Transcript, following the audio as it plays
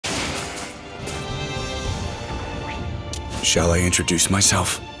Shall I introduce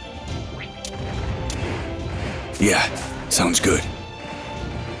myself? Yeah, sounds good.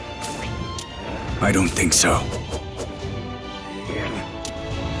 I don't think so.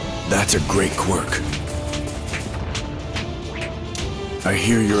 That's a great quirk. I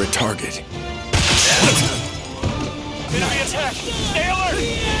hear you're a target. Enemy attack! Stay alert!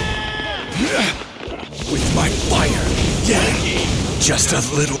 With my fire! Yeah! Just a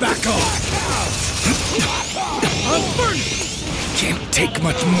little back off! I'll burn you! Can't take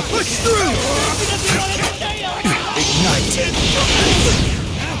much more. Push through! Ignite!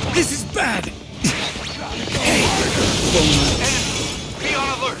 This is bad! Hey! Be on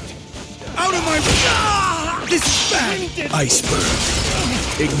alert! Out of my... This is bad! Iceberg!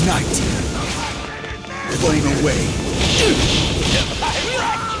 Ignite! Flame away!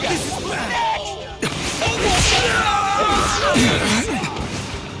 This is bad!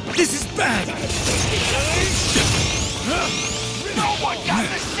 This is bad! No one got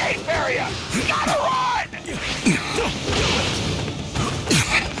the safe area! Gotta run!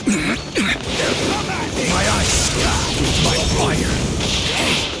 My ice! With my fire!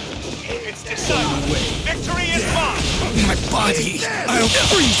 It's decided! Victory is mine! My body! I'll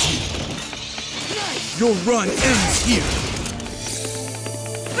freeze you! Your run ends here!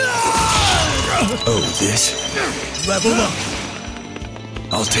 Oh, this? Level up!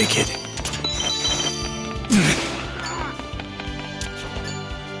 I'll take it.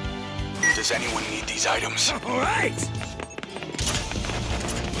 Does anyone need these items? Alright!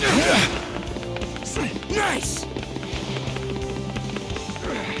 Nice!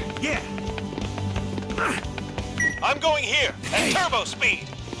 Yeah! I'm going here, at turbo speed!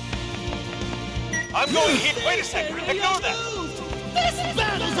 I'm going here. Wait a second, ignore that! This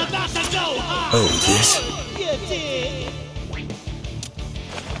battle's about to go hard! Oh, this? You did!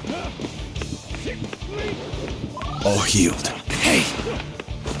 All healed. Hey!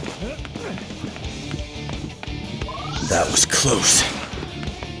 That was close.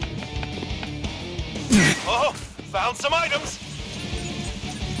 Oh, found some items!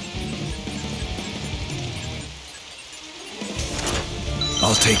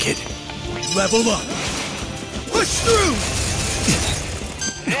 I'll take it. Level up! Push through!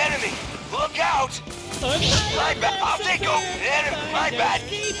 Enemy! Look out! My bad! I'll take over! Enemy! My bad!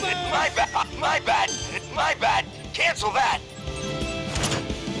 My bad! My bad! My bad! Cancel that!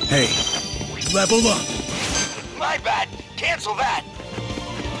 Hey, level up! My bad! Cancel that!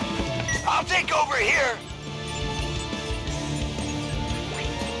 I'll take over here!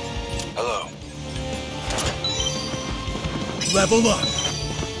 Hello. Level up!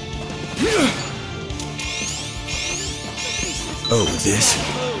 Oh, this?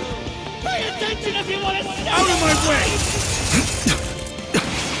 Pay attention if you want to stay! Out of my way!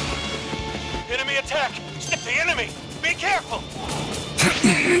 Enemy attack! The enemy! Be careful!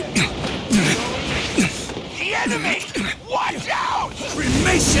 The enemy! Watch out!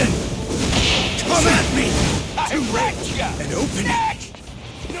 Cremation! Come at me! I wrecked ya! And open it!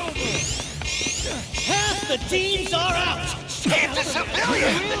 Half the teams are out! It's a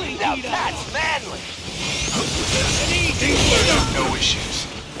civilian! Now that's manly! No issues.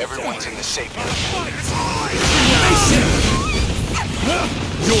 Everyone's in the safe area. Cremation!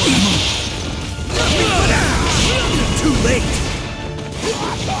 Your move! Too late!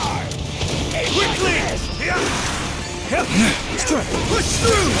 Quickly! Strike! Push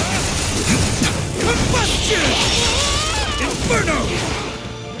through! Combustion! Inferno!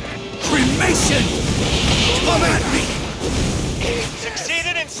 Cremation! Come at me!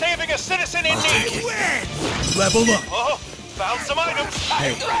 Succeeded in saving a citizen in I'll take need! it. Level up! Oh, found some items!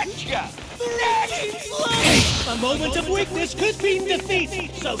 Hey. I wrecked ya! Hey! A moment of weakness could mean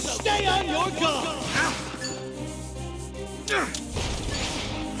defeat, so stay on your guard!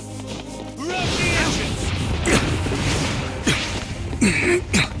 Rub the engines!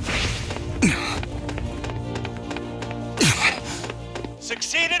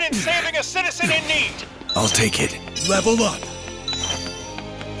 Succeeded in saving a citizen in need! I'll take it. Level up!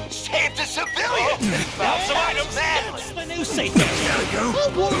 Saved a civilian! Found some items! That's the new safe area!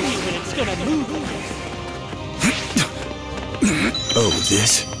 I'll warn you when it's gonna move! Oh,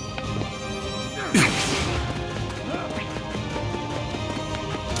 this?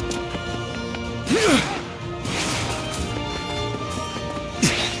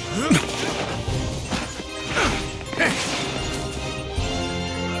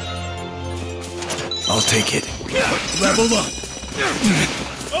 I'll take it. Level up!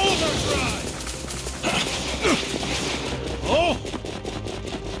 Overdrive! Oh!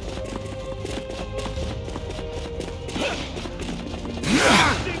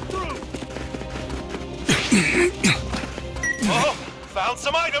 Found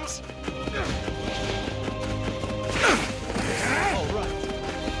some items.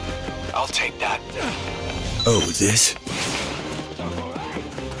 I'll take that. Oh, this?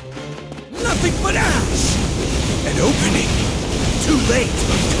 Nothing but ash! An opening! Too late!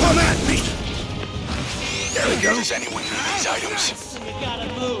 Come at me! There we go! Does anyone need these items? You gotta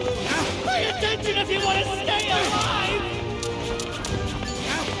move. Pay attention if you want to stay alive!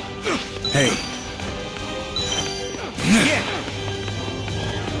 Hey! Yeah.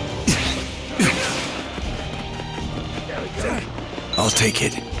 I'll take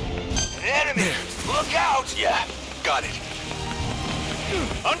it. Enemy! Look out! Yeah, got it.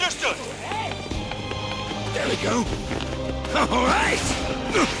 Understood! There we go. All right!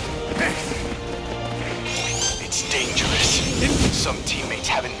 It's dangerous. Some teammates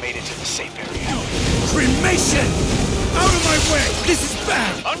haven't made it to the safe area. Cremation! Out of my way! This is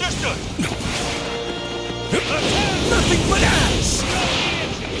bad! Understood! Nothing but ash!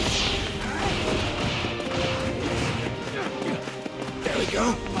 There we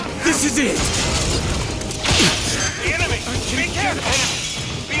go. This is it! The enemy! Be careful!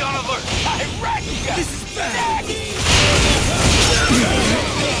 Be on alert! Iraqia! This is bad!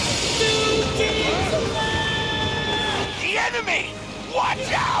 The enemy!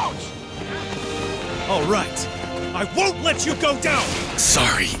 Watch out! All right. I won't let you go down!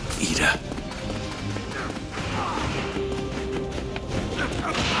 Sorry, Ida.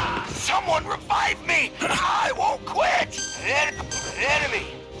 Someone revive me! I won't quit! Enemy!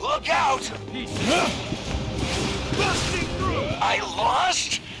 Look out! Busting through! I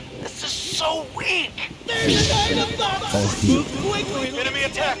lost? This is so weak! There's an item box! Move quickly! Enemy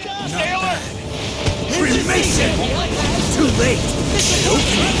attack! Stay alert! Cremation! Too late!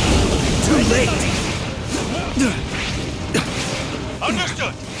 Opening! Too late!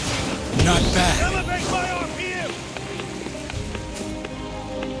 Understood! Not bad. Elevate my RPM!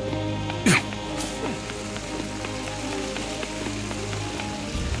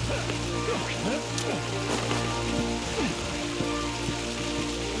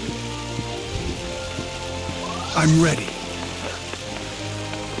 I'm ready.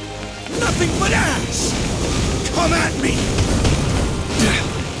 Nothing but ash! Come at me!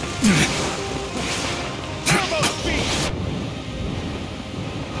 Turbo speed!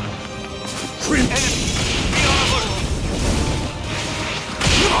 Crim... Enemy! Be on alert!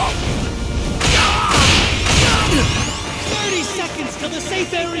 30 seconds till the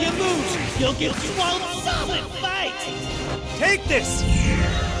safe area moves! You'll get swallowed solid fight! Take this!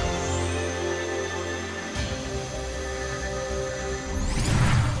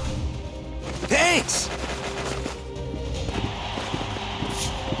 Thanks!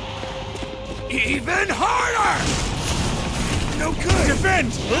 Even harder! No good!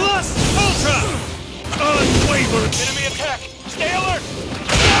 Defend! Lust Ultra! Unwavering! Enemy